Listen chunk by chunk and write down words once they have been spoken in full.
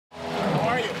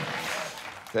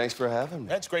Thanks for having me.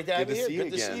 That's great to have you here.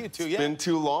 Good to see you too. It's been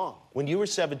too long. When you were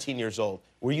 17 years old,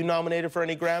 were you nominated for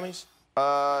any Grammys?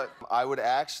 I would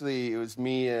actually, it was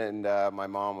me and my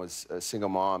mom was a single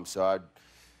mom, so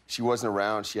she wasn't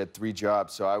around. She had 3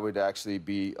 jobs, so I would actually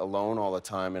be alone all the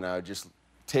time, and I would just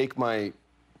take my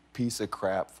piece of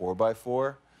crap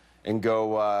 4x4 and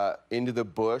go into the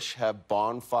bush, have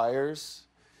bonfires,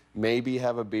 maybe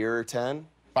have a beer or 10.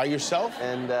 By yourself?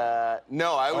 And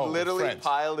no, I would literally friends.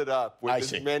 pile it up with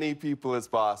as many people as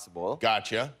possible.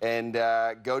 Gotcha. And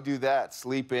go do that,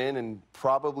 sleep in, and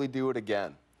probably do it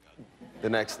again the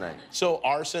next night. So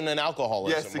arson and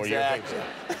alcoholism. Yes, exactly.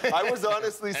 I was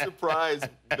honestly surprised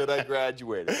that I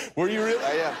graduated. Were you really?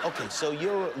 I am. Okay, so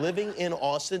you're living in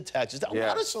Austin, Texas. A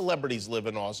lot of celebrities live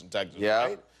in Austin, Texas,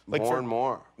 right? Like more and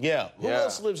more. Yeah. Who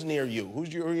else lives near you? Who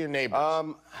are your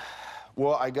neighbors?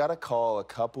 Well, I got a call a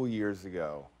couple years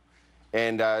ago,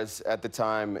 and I was at the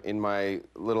time in my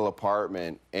little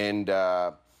apartment, and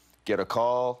get a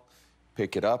call,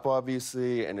 pick it up,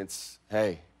 obviously, and it's,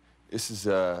 hey, this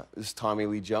is Tommy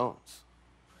Lee Jones.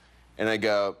 And I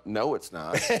go, no, it's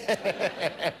not.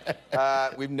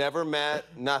 We've never met,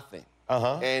 nothing.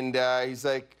 And he's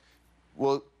like,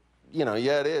 well, you know,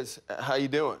 yeah, it is. How you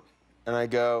doing? And I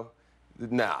go,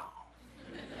 no.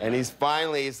 And he's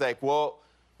like, well,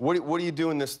 what are you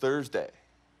doing this Thursday?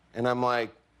 And I'm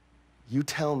like, you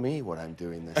tell me what I'm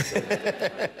doing this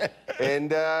Thursday.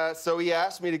 And so he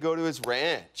asked me to go to his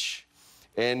ranch.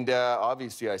 And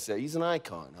obviously I said, he's an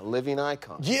icon, a living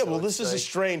icon. Yeah, so well, this is a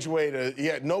strange way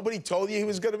to, nobody told you he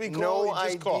was going to be called? No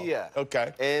idea.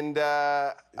 Okay. And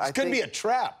it's going to be a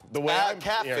trap, the way I'm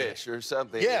catfish or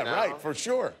something. Yeah, you know? right, for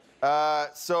sure.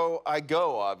 So I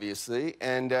go, obviously,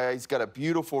 and he's got a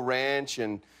beautiful ranch,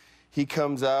 and he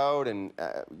comes out, and,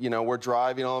 you know, we're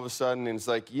driving all of a sudden, and it's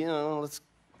like, you know,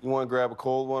 you want to grab a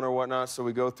cold one or whatnot? So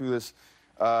we go through this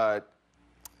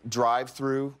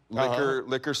drive-through,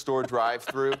 liquor store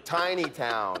drive-through, tiny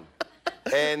town.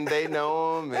 And they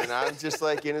know him, and I'm just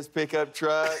like in his pickup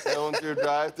truck going through a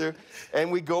drive-through.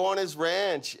 And we go on his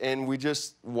ranch, and we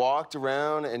just walked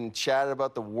around and chatted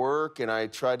about the work, and I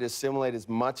tried to assimilate as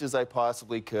much as I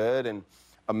possibly could, and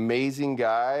amazing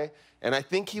guy. And I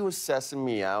think he was sussing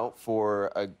me out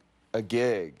for a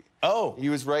gig. Oh. He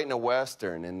was writing a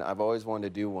Western, and I've always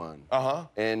wanted to do one.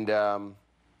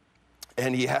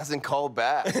 And he hasn't called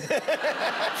back.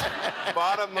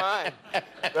 Bottom line.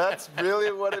 That's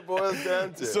really what it boils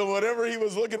down to. So whatever he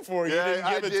was looking for, you didn't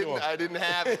give it to him. I didn't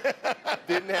have it.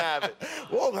 Didn't have it.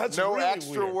 Well, that's no really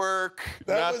extra weird. work.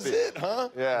 That nothing. was it, huh?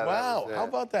 Yeah. Wow. That was it. How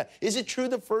about that? Is it true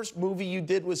the first movie you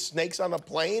did was Snakes on a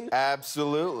Plane?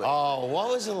 Absolutely. Oh, what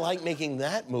was it like making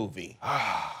that movie?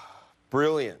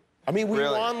 Brilliant. I mean, were you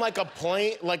on like a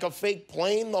plane, like a fake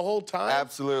plane the whole time?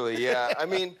 Absolutely, yeah. I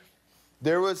mean,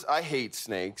 I hate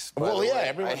snakes. Well, yeah,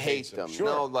 everyone I hate them. Sure.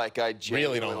 No, like I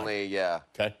genuinely, really don't like yeah.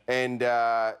 Okay. And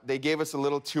they gave us a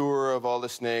little tour of all the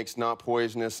snakes, not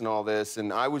poisonous and all this.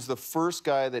 And I was the first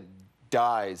guy that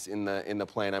dies in the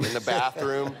plane. I'm in the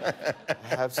bathroom,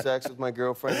 have sex with my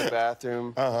girlfriend in the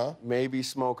bathroom, maybe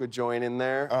smoke a joint in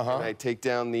there, and I take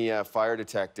down the fire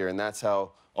detector, and that's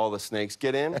how all the snakes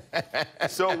get in.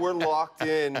 So we're locked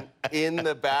in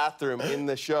the bathroom, in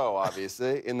the show,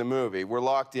 obviously, in the movie. We're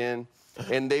locked in,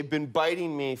 and they've been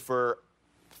biting me for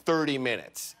 30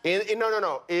 minutes.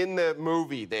 No, in the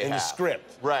movie they have. In the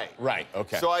script. Right. Right,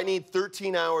 okay. So I need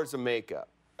 13 hours of makeup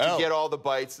to get all the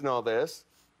bites and all this.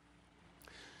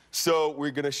 So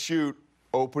we're gonna shoot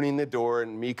opening the door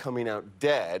and me coming out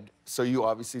dead, so you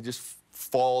obviously just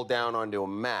fall down onto a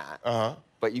mat.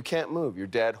 But you can't move. You're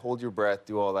dead. Hold your breath.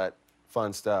 Do all that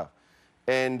fun stuff.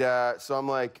 And so I'm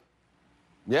like,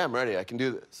 yeah, I'm ready. I can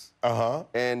do this.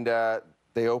 And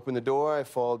they open the door. I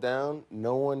fall down.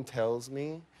 No one tells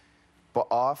me. But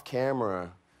off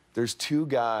camera, there's 2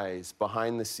 guys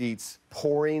behind the seats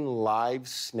pouring live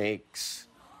snakes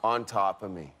on top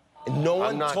of me. And no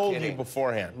one told you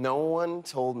beforehand? No one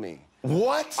told me.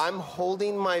 What? I'm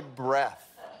holding my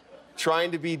breath, trying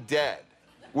to be dead,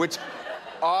 which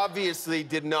obviously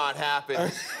did not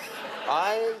happen.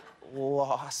 I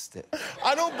lost it.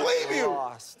 I don't blame you.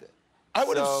 Lost it. I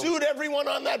would have sued everyone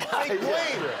on that fake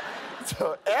plane.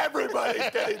 So everybody's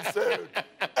getting sued.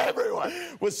 Everyone.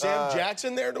 Was Sam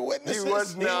Jackson there to witness this? He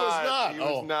was not. He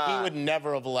was not. He would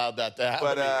never have allowed that to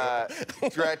happen.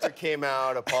 But director came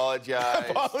out, apologized.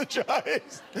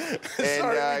 Apologized.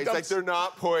 And he's like, they're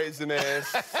not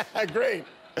poisonous. Great.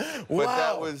 But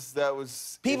Wow. that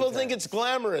was People intense. think it's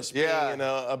glamorous being in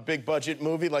a big budget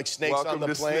movie like Snakes on the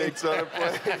Plane. Snakes on a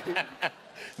Plane.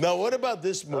 Now, what about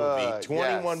this movie,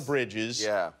 21 Bridges?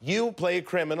 Yeah. You play a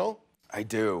criminal. I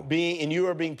do. And you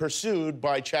are being pursued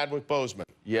by Chadwick Boseman.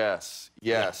 Yes,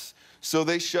 yes. Yeah. So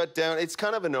they shut down. It's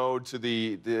kind of an ode to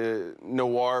the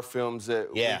noir films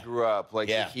that we grew up, like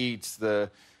The Heats,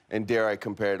 and dare I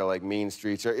compare it to like Mean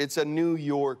Streets. It's a New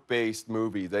York-based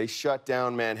movie. They shut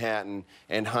down Manhattan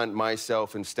and hunt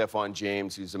myself and Stephan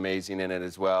James, who's amazing in it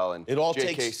as well, and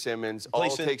J.K. Simmons. All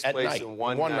takes place in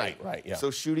one night. Right, yeah. So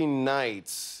shooting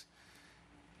nights,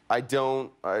 I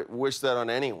wish that on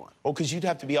anyone. Oh, because you'd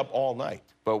have to be up all night.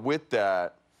 But with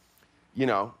that, you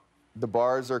know, the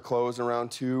bars are closed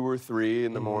around 2 or 3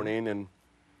 in the morning, and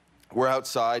we're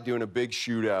outside doing a big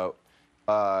shootout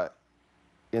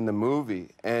in the movie.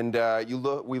 And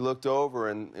we looked over,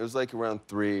 and it was like around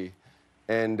 3,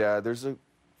 and there's a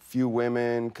few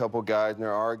women, couple guys, and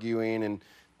they're arguing, and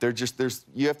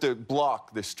you have to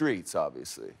block the streets,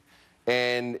 obviously.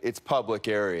 And it's public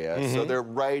area, so they're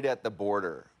right at the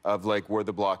border of like where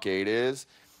the blockade is.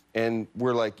 And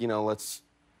we're like, you know, let's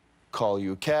call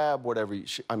you a cab, whatever.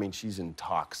 I mean, she's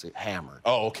intoxicated, hammered.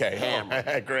 Oh, okay.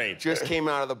 Hammered. Great. Just came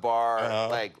out of the bar,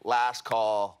 like last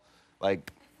call,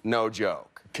 like no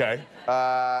joke. Okay.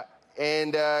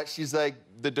 And she's like,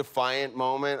 the defiant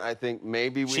moment, I think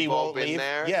maybe we've all been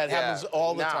there. Yeah, it happens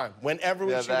all the time. Whenever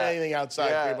we shoot anything outside,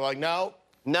 people are like, no.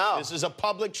 No. This is a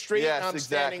public street, and I'm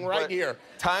standing right here.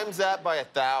 Times that by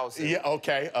 1,000. Yeah,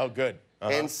 okay. Oh, good.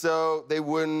 And so they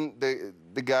wouldn't,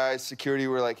 the guys, security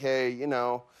were like, hey, you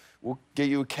know, we'll get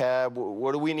you a cab.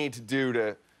 What do we need to do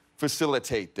to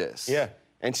facilitate this? Yeah.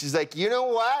 And she's like, you know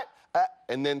what?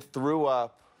 And then threw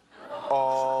up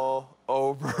all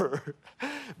over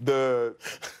the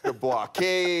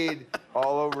blockade,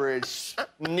 all over his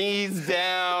knees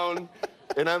down.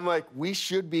 And I'm like, we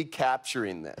should be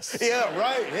capturing this. Yeah,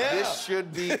 right, yeah. This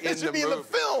should be in the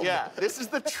film. Yeah, this is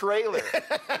the trailer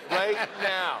right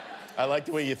now. I like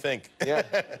the way you think. Yeah.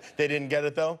 They didn't get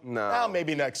it, though? No. Well,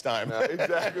 maybe next time. No,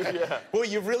 exactly, yeah. Well,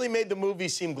 you've really made the movie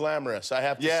seem glamorous, I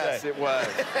have to say. Yes, it was.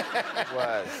 It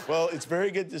was. Well, it's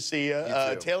very good to see you.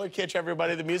 Taylor Kitsch,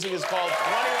 everybody. The music is called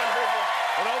 21 Bridges.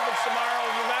 It opens tomorrow.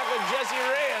 We'll be back with Jesse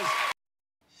Reyes.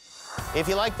 If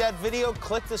you like that video,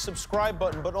 click the subscribe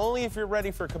button, but only if you're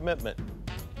ready for commitment.